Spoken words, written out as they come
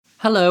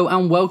Hello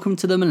and welcome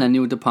to the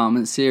Millennial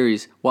Department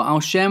series, where I'll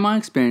share my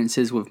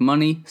experiences with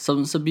money,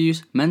 substance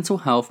abuse, mental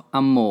health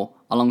and more,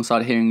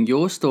 alongside hearing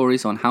your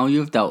stories on how you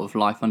have dealt with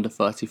life under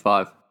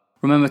 35.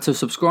 Remember to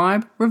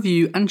subscribe,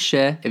 review and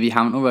share if you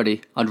haven't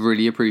already. I'd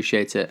really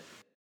appreciate it.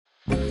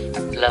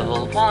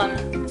 Level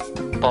 1,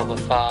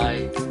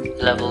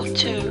 Bobify. Level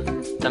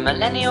 2, the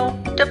Millennial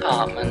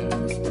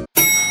Department.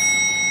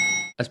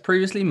 As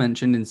previously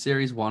mentioned in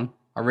series 1,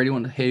 I really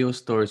want to hear your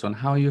stories on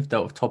how you have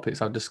dealt with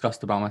topics I've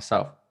discussed about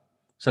myself.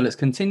 So let's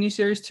continue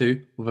series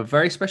 2 with a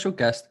very special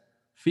guest,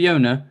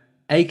 Fiona,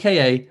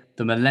 aka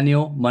the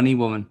Millennial Money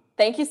Woman.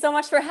 Thank you so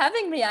much for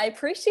having me. I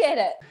appreciate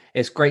it.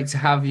 It's great to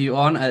have you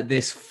on at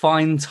this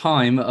fine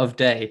time of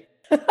day.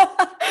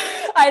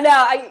 I know.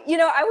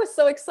 I was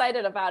so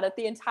excited about it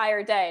the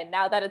entire day.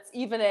 Now that it's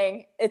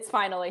evening, it's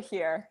finally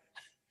here.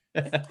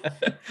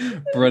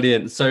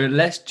 Brilliant. So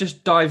let's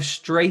just dive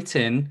straight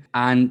in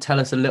and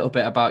tell us a little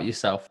bit about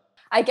yourself.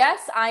 I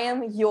guess I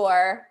am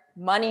your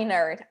money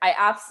nerd. I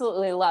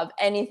absolutely love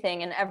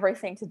anything and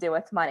everything to do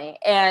with money.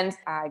 And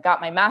I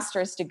got my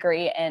master's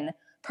degree in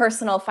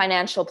personal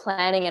financial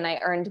planning, and I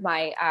earned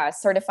my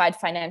certified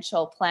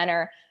financial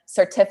planner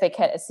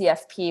certificate, a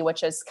CFP,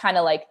 which is kind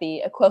of like the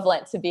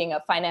equivalent to being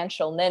a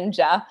financial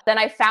ninja. Then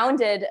I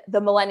founded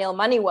the Millennial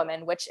Money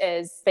Woman, which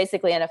is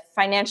basically a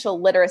financial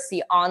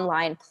literacy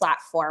online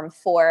platform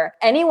for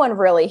anyone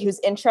really who's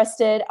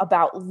interested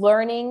about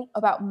learning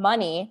about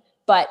money,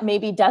 but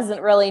maybe doesn't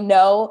really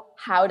know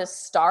how to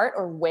start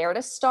or where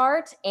to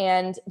start.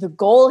 And the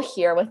goal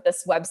here with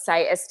this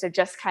website is to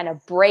just kind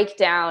of break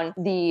down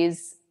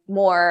these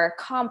more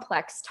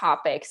complex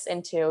topics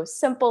into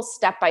simple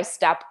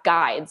step-by-step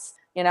guides,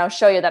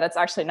 show you that it's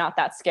actually not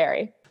that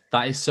scary.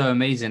 That is so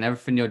amazing,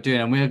 everything you're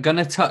doing. And we're going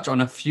to touch on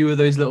a few of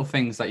those little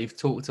things that you've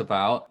talked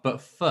about.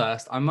 But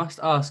first, I must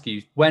ask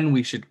you, when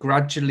we should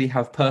gradually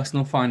have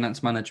personal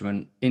finance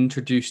management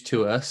introduced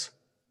to us,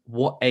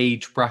 what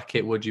age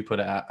bracket would you put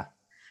it at?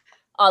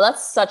 Oh,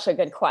 that's such a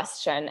good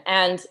question.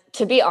 And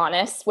to be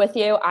honest with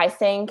you, I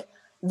think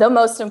the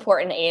most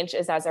important age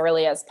is as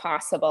early as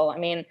possible.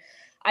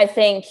 I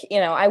think,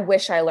 I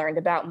wish I learned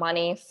about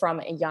money from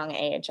a young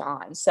age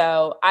on.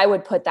 So I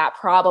would put that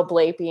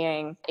probably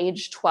being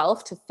age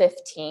 12 to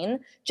 15,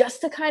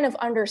 just to kind of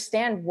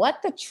understand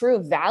what the true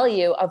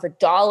value of a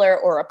dollar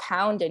or a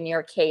pound in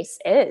your case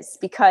is.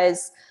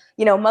 Because,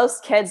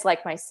 most kids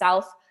like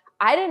myself,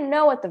 I didn't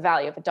know what the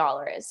value of a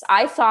dollar is.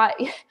 I thought,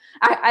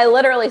 I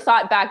literally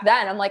thought back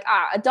then, I'm like,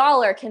 a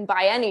dollar can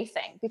buy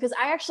anything, because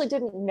I actually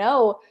didn't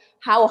know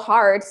how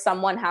hard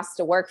someone has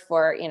to work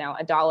for,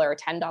 $1 or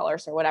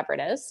 $10 or whatever it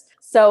is.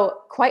 So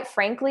quite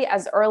frankly,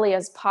 as early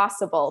as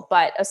possible,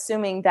 but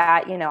assuming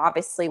that,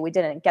 obviously we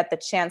didn't get the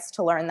chance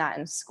to learn that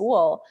in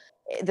school,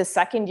 the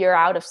second year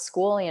out of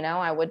school,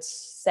 I would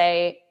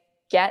say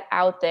get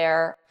out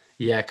there.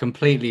 Yeah,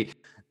 completely.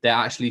 There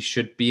actually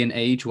should be an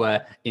age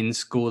where in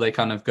school they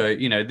kind of go,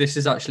 this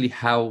is actually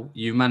how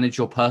you manage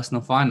your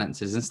personal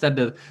finances, instead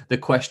of the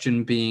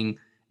question being,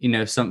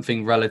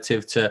 something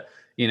relative to,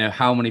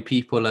 how many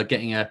people are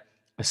getting a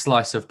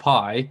slice of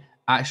pie.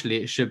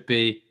 Actually, it should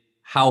be,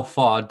 how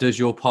far does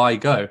your pie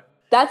go?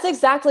 That's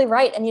exactly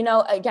right. And,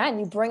 again,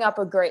 you bring up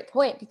a great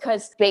point,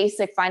 because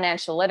basic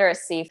financial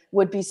literacy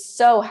would be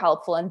so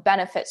helpful and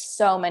benefit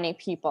so many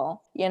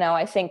people.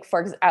 I think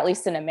at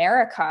least in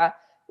America,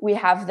 we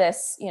have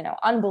this,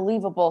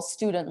 unbelievable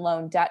student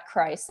loan debt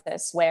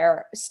crisis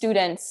where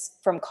students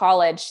from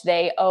college,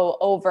 they owe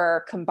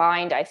over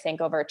combined, I think,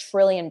 over $1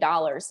 trillion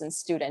in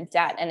student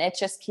debt. And it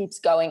just keeps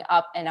going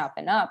up and up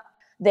and up.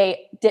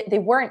 They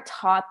weren't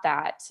taught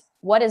that.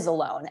 What is a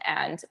loan,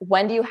 and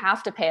when do you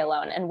have to pay a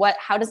loan, and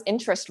how does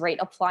interest rate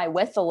apply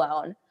with a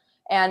loan?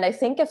 And I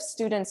think if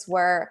students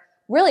were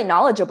really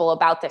knowledgeable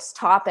about this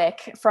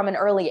topic from an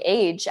early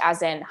age,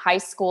 as in high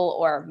school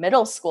or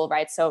middle school,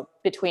 right? So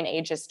between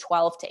ages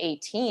 12 to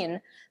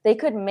 18, they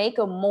could make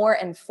a more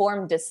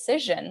informed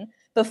decision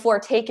before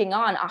taking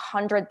on a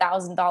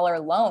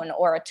 $100,000 loan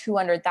or a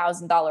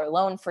 $200,000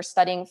 loan for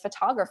studying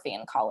photography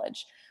in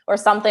college, or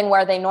something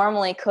where they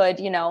normally could,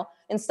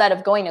 instead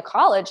of going to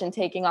college and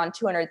taking on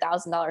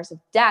 $200,000 of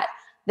debt,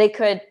 they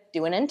could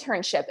do an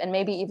internship and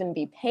maybe even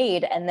be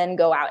paid and then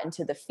go out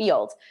into the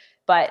field.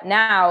 But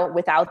now,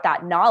 without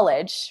that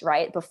knowledge,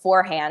 right,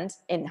 beforehand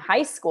in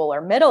high school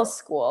or middle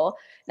school,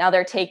 now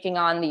they're taking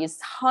on these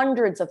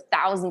hundreds of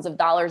thousands of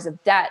dollars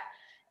of debt.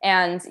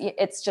 And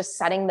it's just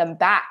setting them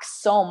back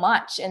so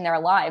much in their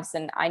lives.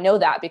 And I know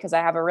that because I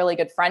have a really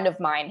good friend of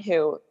mine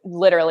who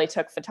literally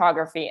took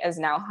photography, is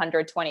now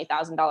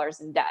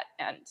 $120,000 in debt.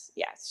 And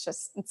yeah,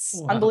 it's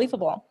Wow.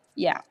 Unbelievable.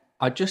 Yeah.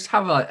 I just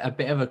have a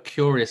bit of a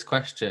curious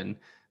question.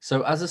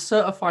 So as a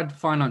certified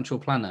financial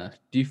planner,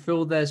 do you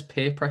feel there's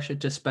peer pressure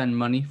to spend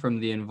money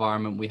from the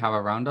environment we have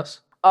around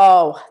us?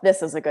 Oh,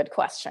 this is a good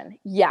question.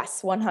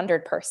 Yes,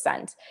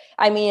 100%.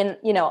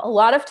 A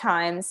lot of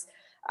times,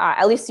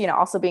 at least,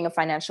 also being a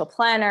financial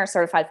planner,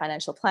 certified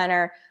financial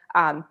planner,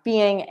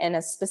 being in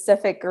a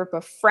specific group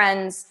of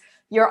friends,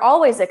 you're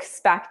always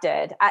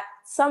expected at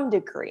some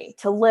degree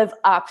to live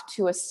up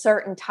to a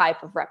certain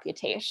type of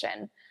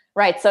reputation.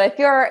 Right. So if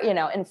you're,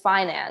 in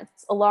finance,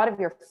 a lot of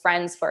your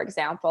friends, for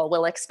example,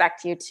 will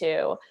expect you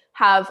to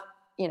have,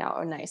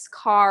 a nice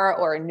car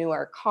or a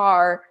newer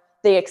car.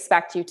 They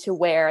expect you to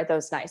wear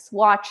those nice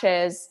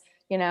watches,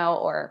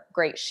 or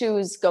great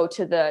shoes, go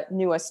to the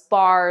newest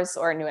bars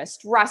or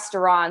newest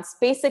restaurants.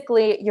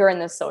 Basically, you're in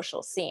the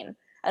social scene.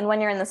 And when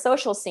you're in the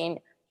social scene,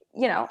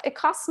 it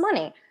costs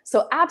money.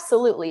 So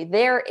absolutely,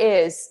 there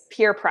is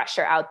peer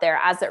pressure out there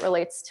as it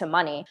relates to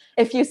money.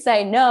 If you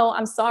say, no,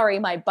 I'm sorry,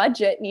 my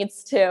budget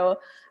needs to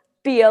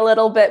be a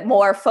little bit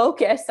more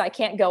focused, I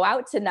can't go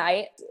out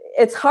tonight.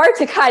 It's hard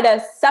to kind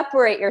of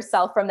separate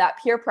yourself from that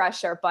peer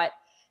pressure, but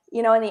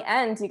in the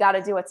end, you got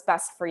to do what's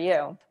best for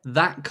you.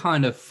 That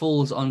kind of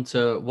falls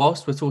onto,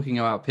 whilst we're talking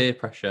about peer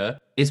pressure,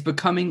 is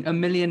becoming a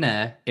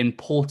millionaire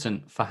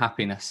important for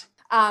happiness?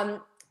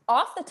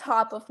 Off the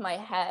top of my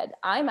head,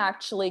 I'm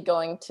actually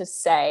going to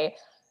say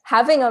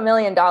having $1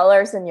 million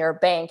in your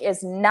bank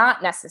is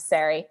not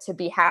necessary to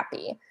be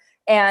happy.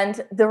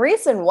 And the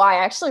reason why,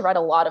 I actually read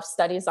a lot of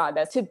studies on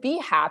this, to be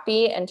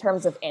happy in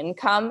terms of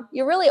income,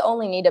 you really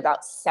only need about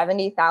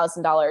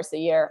 $70,000 a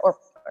year,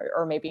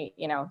 or maybe,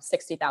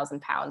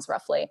 60,000 pounds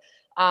roughly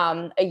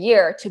a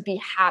year to be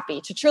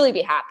happy, to truly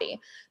be happy.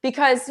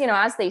 Because,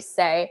 as they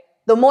say,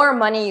 the more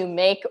money you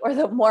make or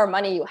the more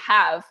money you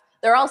have,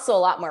 there are also a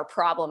lot more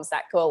problems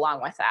that go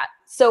along with that.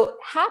 So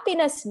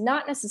happiness,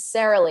 not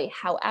necessarily.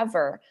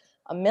 However,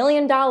 $1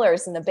 million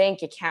in the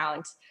bank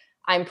account,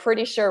 I'm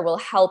pretty sure will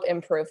help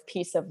improve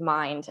peace of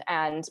mind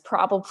and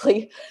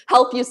probably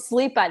help you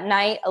sleep at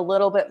night a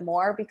little bit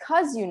more,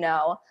 because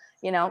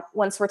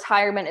once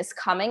retirement is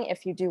coming,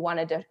 if you do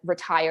want to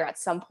retire at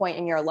some point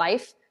in your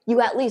life, you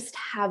at least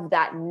have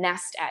that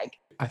nest egg.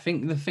 I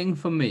think the thing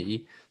for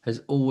me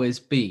has always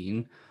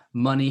been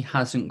money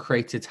hasn't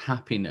created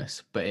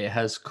happiness, but it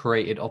has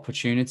created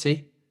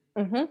opportunity.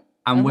 Mm-hmm.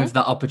 And with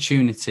that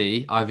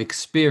opportunity, I've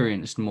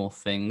experienced more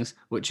things,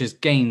 which has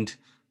gained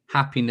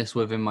happiness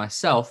within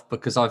myself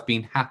because I've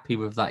been happy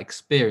with that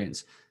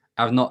experience.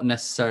 I've not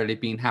necessarily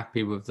been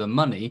happy with the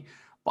money,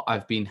 but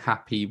I've been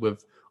happy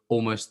with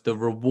almost the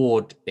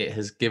reward it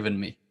has given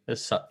me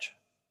as such.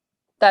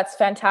 That's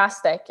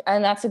fantastic.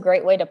 And that's a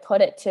great way to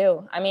put it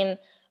too. I mean,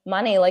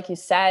 money, like you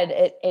said,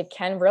 it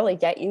can really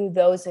get you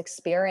those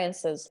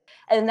experiences.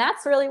 And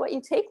that's really what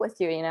you take with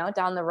you,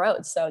 down the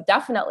road. So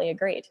definitely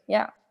agreed.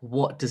 Yeah.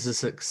 What does a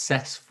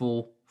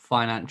successful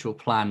financial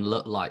plan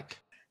look like?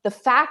 The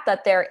fact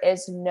that there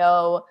is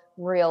no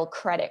real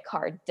credit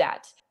card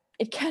debt,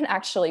 it can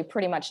actually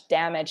pretty much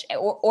damage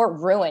or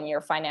ruin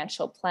your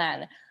financial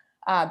plan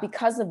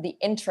because of the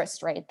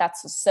interest rate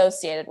that's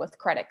associated with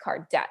credit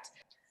card debt.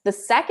 The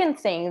second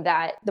thing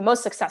that the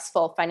most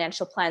successful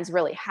financial plans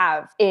really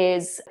have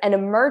is an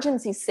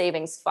emergency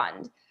savings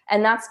fund.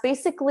 And that's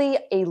basically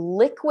a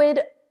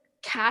liquid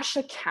cash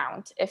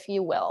account, if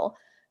you will,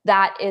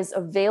 that is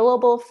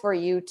available for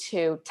you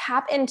to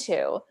tap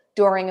into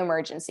during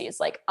emergencies,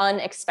 like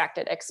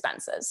unexpected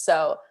expenses.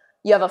 So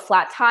you have a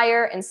flat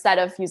tire, instead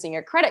of using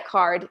your credit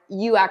card,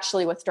 you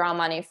actually withdraw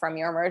money from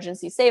your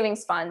emergency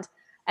savings fund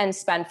and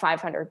spend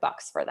 $500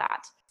 for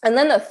that. And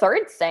then the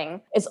third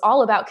thing is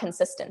all about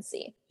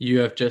consistency. You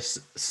have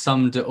just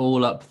summed it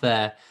all up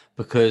there,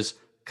 because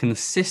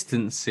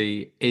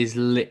consistency is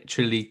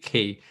literally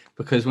key.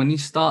 Because when you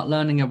start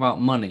learning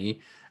about money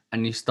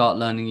and you start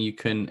learning you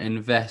can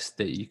invest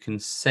it, you can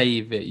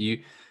save it,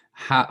 you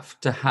have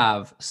to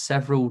have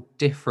several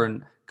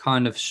different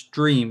kind of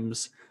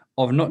streams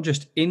of not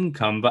just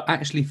income, but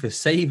actually for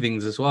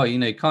savings as well.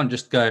 You can't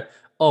just go,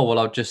 oh, well,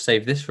 I'll just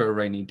save this for a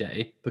rainy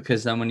day,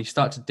 because then when you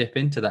start to dip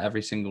into that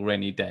every single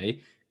rainy day,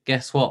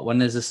 guess what? When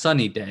there's a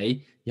sunny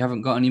day, you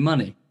haven't got any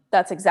money.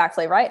 That's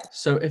exactly right.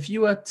 So if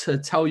you were to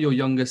tell your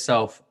younger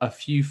self a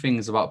few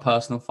things about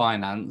personal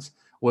finance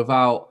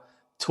without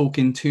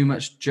talking too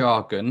much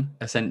jargon,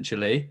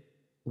 essentially,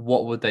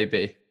 what would they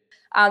be?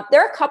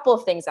 There are a couple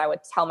of things I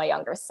would tell my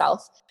younger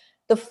self.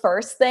 The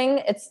first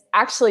thing, it's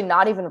actually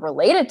not even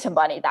related to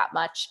money that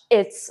much.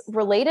 It's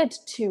related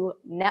to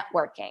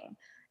networking.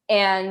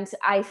 And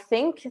I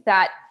think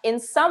that in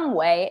some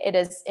way it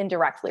is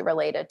indirectly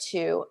related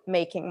to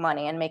making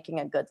money and making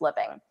a good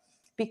living.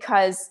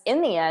 Because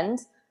in the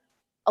end,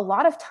 a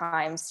lot of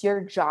times your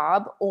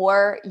job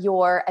or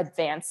your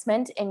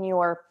advancement in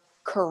your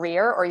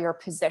career or your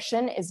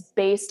position is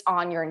based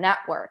on your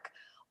network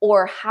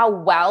or how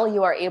well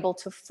you are able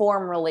to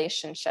form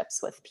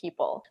relationships with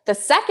people. The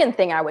second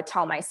thing I would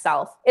tell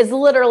myself is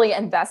literally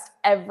invest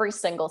every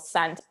single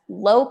cent,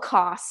 low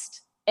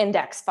cost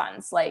index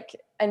funds. Like,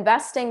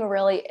 investing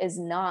really is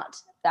not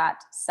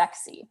that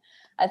sexy.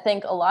 I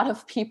think a lot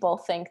of people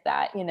think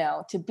that,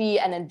 to be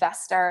an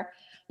investor,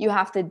 you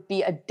have to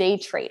be a day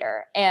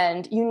trader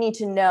and you need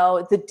to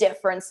know the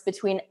difference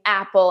between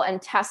Apple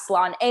and Tesla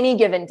on any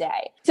given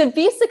day. To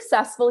be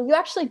successful, you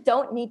actually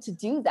don't need to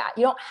do that.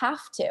 You don't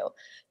have to.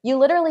 You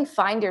literally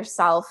find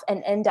yourself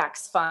an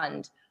index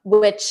fund,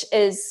 which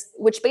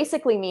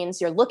basically means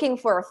you're looking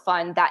for a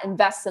fund that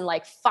invests in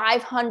like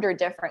 500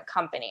 different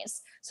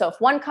companies. So if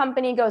one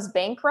company goes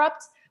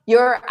bankrupt,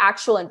 your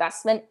actual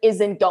investment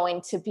isn't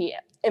going to be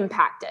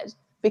impacted.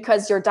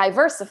 because you're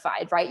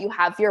diversified, right? You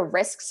have your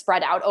risk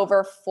spread out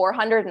over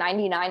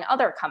 499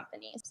 other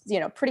companies.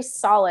 Pretty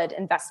solid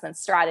investment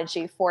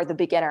strategy for the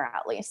beginner,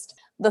 at least.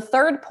 The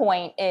third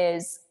point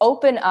is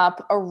open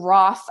up a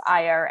Roth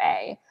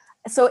IRA.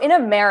 So in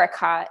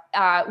America,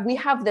 we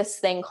have this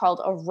thing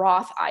called a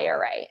Roth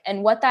IRA.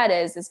 And what that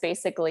is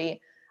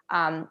basically,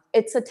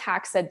 it's a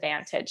tax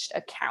advantaged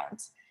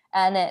account.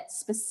 And it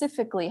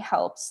specifically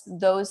helps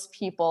those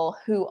people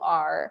who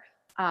are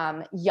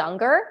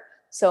younger,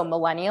 so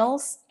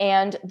millennials,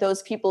 and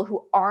those people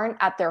who aren't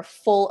at their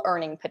full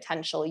earning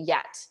potential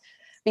yet,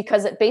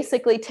 because it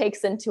basically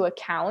takes into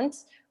account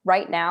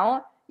right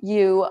now,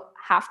 you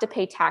have to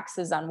pay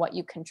taxes on what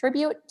you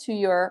contribute to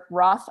your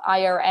Roth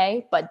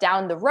IRA, but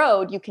down the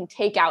road, you can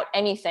take out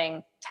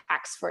anything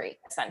tax-free,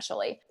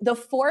 essentially. The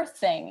fourth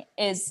thing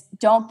is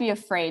don't be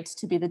afraid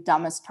to be the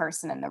dumbest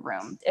person in the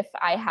room. If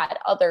I had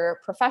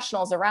other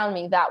professionals around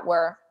me that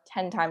were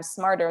 10 times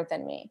smarter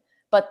than me,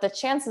 but the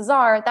chances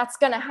are that's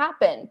going to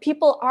happen.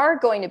 People are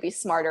going to be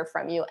smarter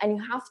from you, and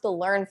you have to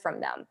learn from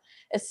them,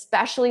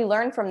 especially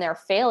learn from their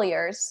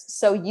failures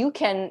so you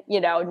can,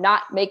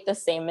 not make the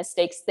same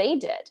mistakes they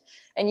did.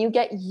 And you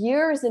get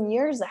years and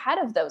years ahead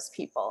of those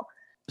people.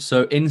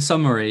 So in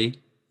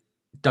summary,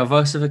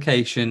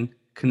 diversification,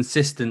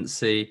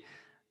 consistency,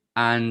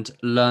 and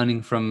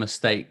learning from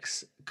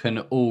mistakes can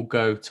all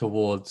go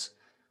towards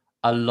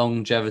a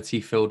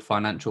longevity-filled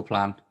financial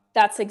plan.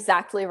 That's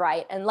exactly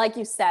right. And like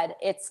you said,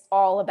 it's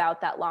all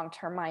about that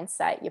long-term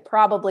mindset. You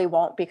probably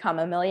won't become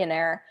a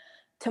millionaire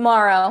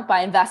tomorrow by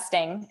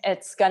investing.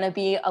 It's going to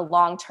be a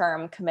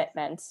long-term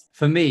commitment.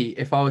 For me,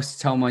 if I was to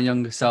tell my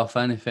younger self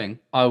anything,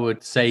 I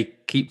would say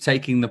keep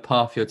taking the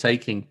path you're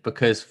taking,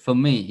 because for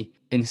me,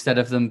 instead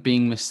of them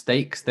being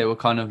mistakes, they were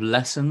kind of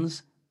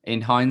lessons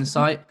in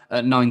hindsight.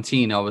 At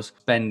 19, I was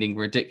spending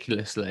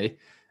ridiculously.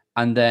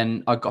 And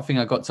then I think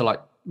I got to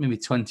like maybe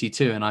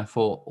 22 and I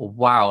thought,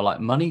 wow,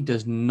 like money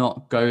does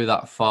not go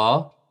that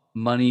far.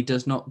 Money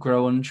does not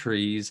grow on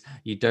trees.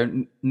 You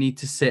don't need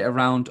to sit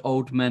around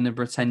old men and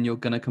pretend you're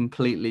going to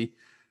completely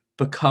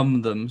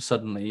become them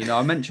suddenly.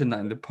 I mentioned that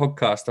in the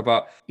podcast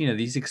about,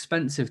 these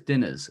expensive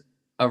dinners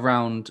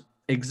around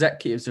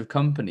executives of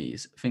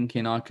companies,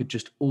 thinking I could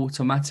just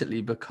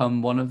automatically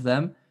become one of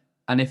them.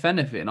 And if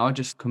anything, I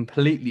just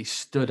completely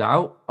stood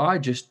out. I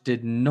just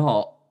did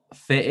not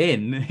fit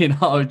in.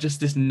 I was just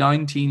this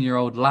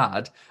 19-year-old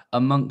lad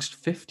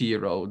amongst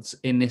 50-year-olds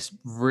in this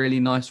really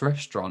nice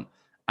restaurant.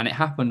 And it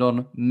happened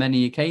on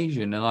many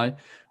occasions. And I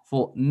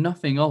thought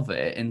nothing of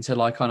it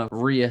until I kind of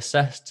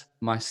reassessed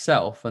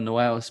myself and the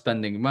way I was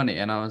spending money.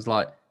 And I was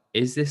like,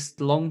 is this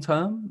long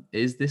term?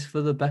 Is this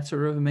for the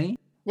better of me?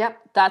 Yep,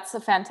 that's a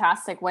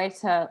fantastic way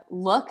to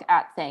look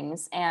at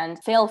things and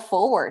fail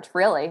forward,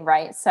 really,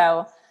 right?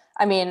 So,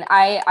 I mean,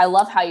 I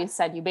love how you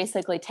said you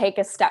basically take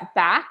a step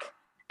back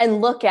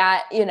and look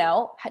at,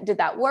 did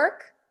that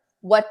work?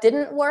 What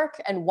didn't work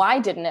and why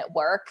didn't it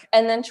work?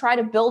 And then try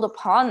to build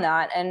upon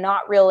that and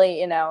not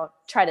really,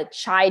 try to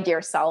chide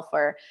yourself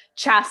or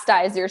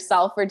chastise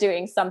yourself for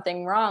doing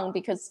something wrong,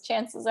 because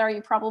chances are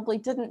you probably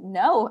didn't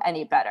know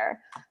any better.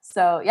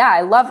 So yeah,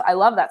 I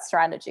love that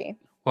strategy.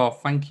 Well,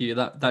 thank you.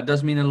 That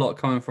does mean a lot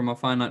coming from a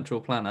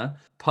financial planner.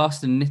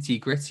 Past the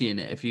nitty gritty in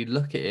it, if you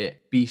look at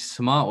it, be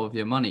smart with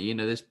your money.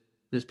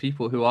 There's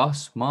people who are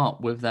smart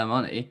with their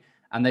money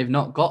and they've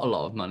not got a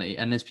lot of money.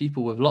 And there's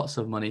people with lots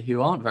of money who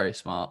aren't very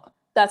smart.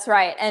 That's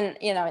right. And,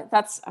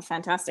 that's a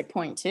fantastic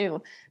point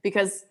too,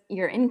 because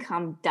your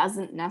income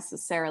doesn't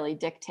necessarily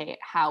dictate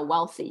how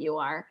wealthy you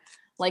are.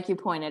 Like you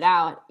pointed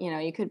out,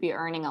 you could be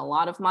earning a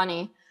lot of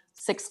money,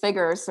 6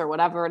 figures or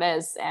whatever it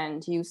is,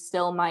 and you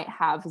still might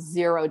have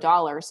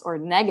 $0 or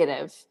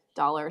negative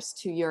dollars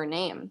to your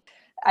name.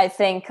 I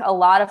think a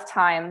lot of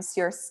times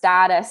your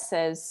status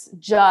is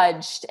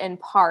judged in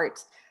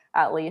part,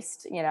 at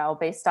least,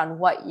 based on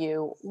what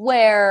you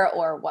wear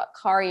or what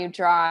car you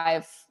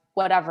drive,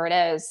 whatever it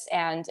is.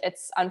 And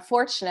it's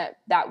unfortunate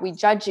that we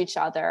judge each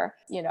other.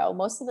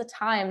 Most of the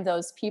time,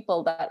 those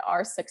people that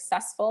are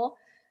successful,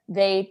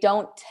 they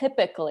don't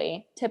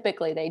typically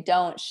they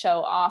don't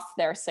show off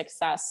their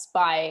success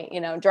by,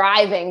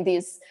 driving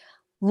these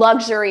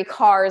luxury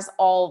cars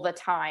all the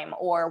time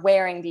or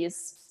wearing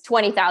these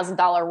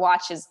 $20,000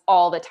 watches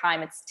all the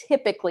time. It's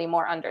typically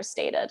more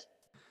understated.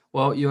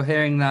 Well, you're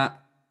hearing that,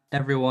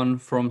 everyone,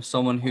 from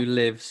someone who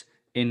lives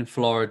in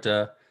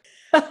Florida.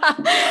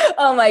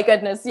 Oh my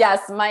goodness.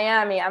 Yes,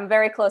 Miami. I'm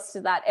very close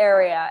to that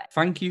area.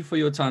 Thank you for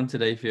your time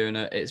today,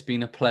 Fiona. It's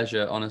been a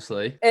pleasure,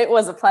 honestly. It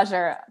was a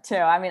pleasure too.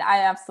 I mean, I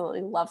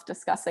absolutely love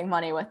discussing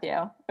money with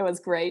you. It was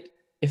great.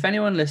 If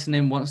anyone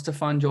listening wants to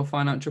find your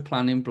financial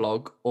planning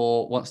blog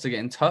or wants to get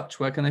in touch,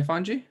 where can they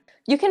find you?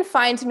 You can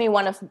find me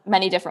one of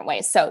many different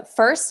ways. So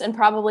first, and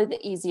probably the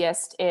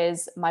easiest,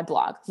 is my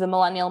blog, The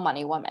Millennial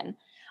Money Woman.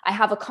 I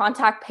have a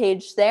contact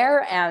page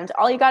there, and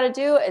all you got to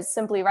do is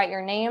simply write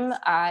your name,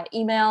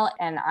 email,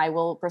 and I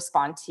will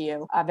respond to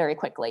you very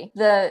quickly.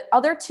 The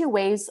other 2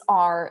 ways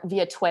are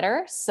via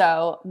Twitter.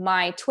 So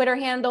my Twitter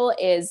handle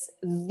is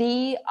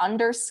 _MMW,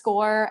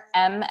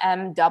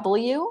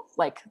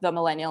 like the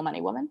Millennial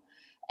Money Woman.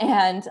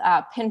 And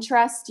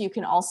Pinterest, you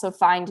can also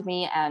find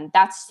me. And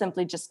that's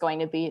simply just going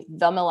to be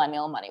The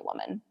Millennial Money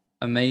Woman.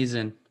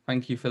 Amazing.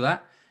 Thank you for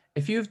that.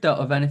 If you've dealt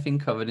with anything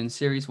covered in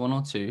series 1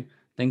 or 2,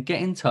 then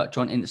get in touch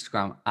on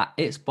Instagram at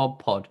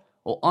itsbobpod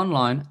or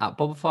online at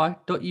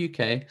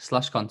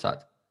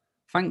bobify.uk/contact.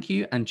 Thank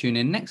you and tune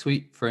in next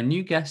week for a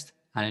new guest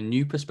and a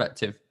new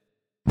perspective.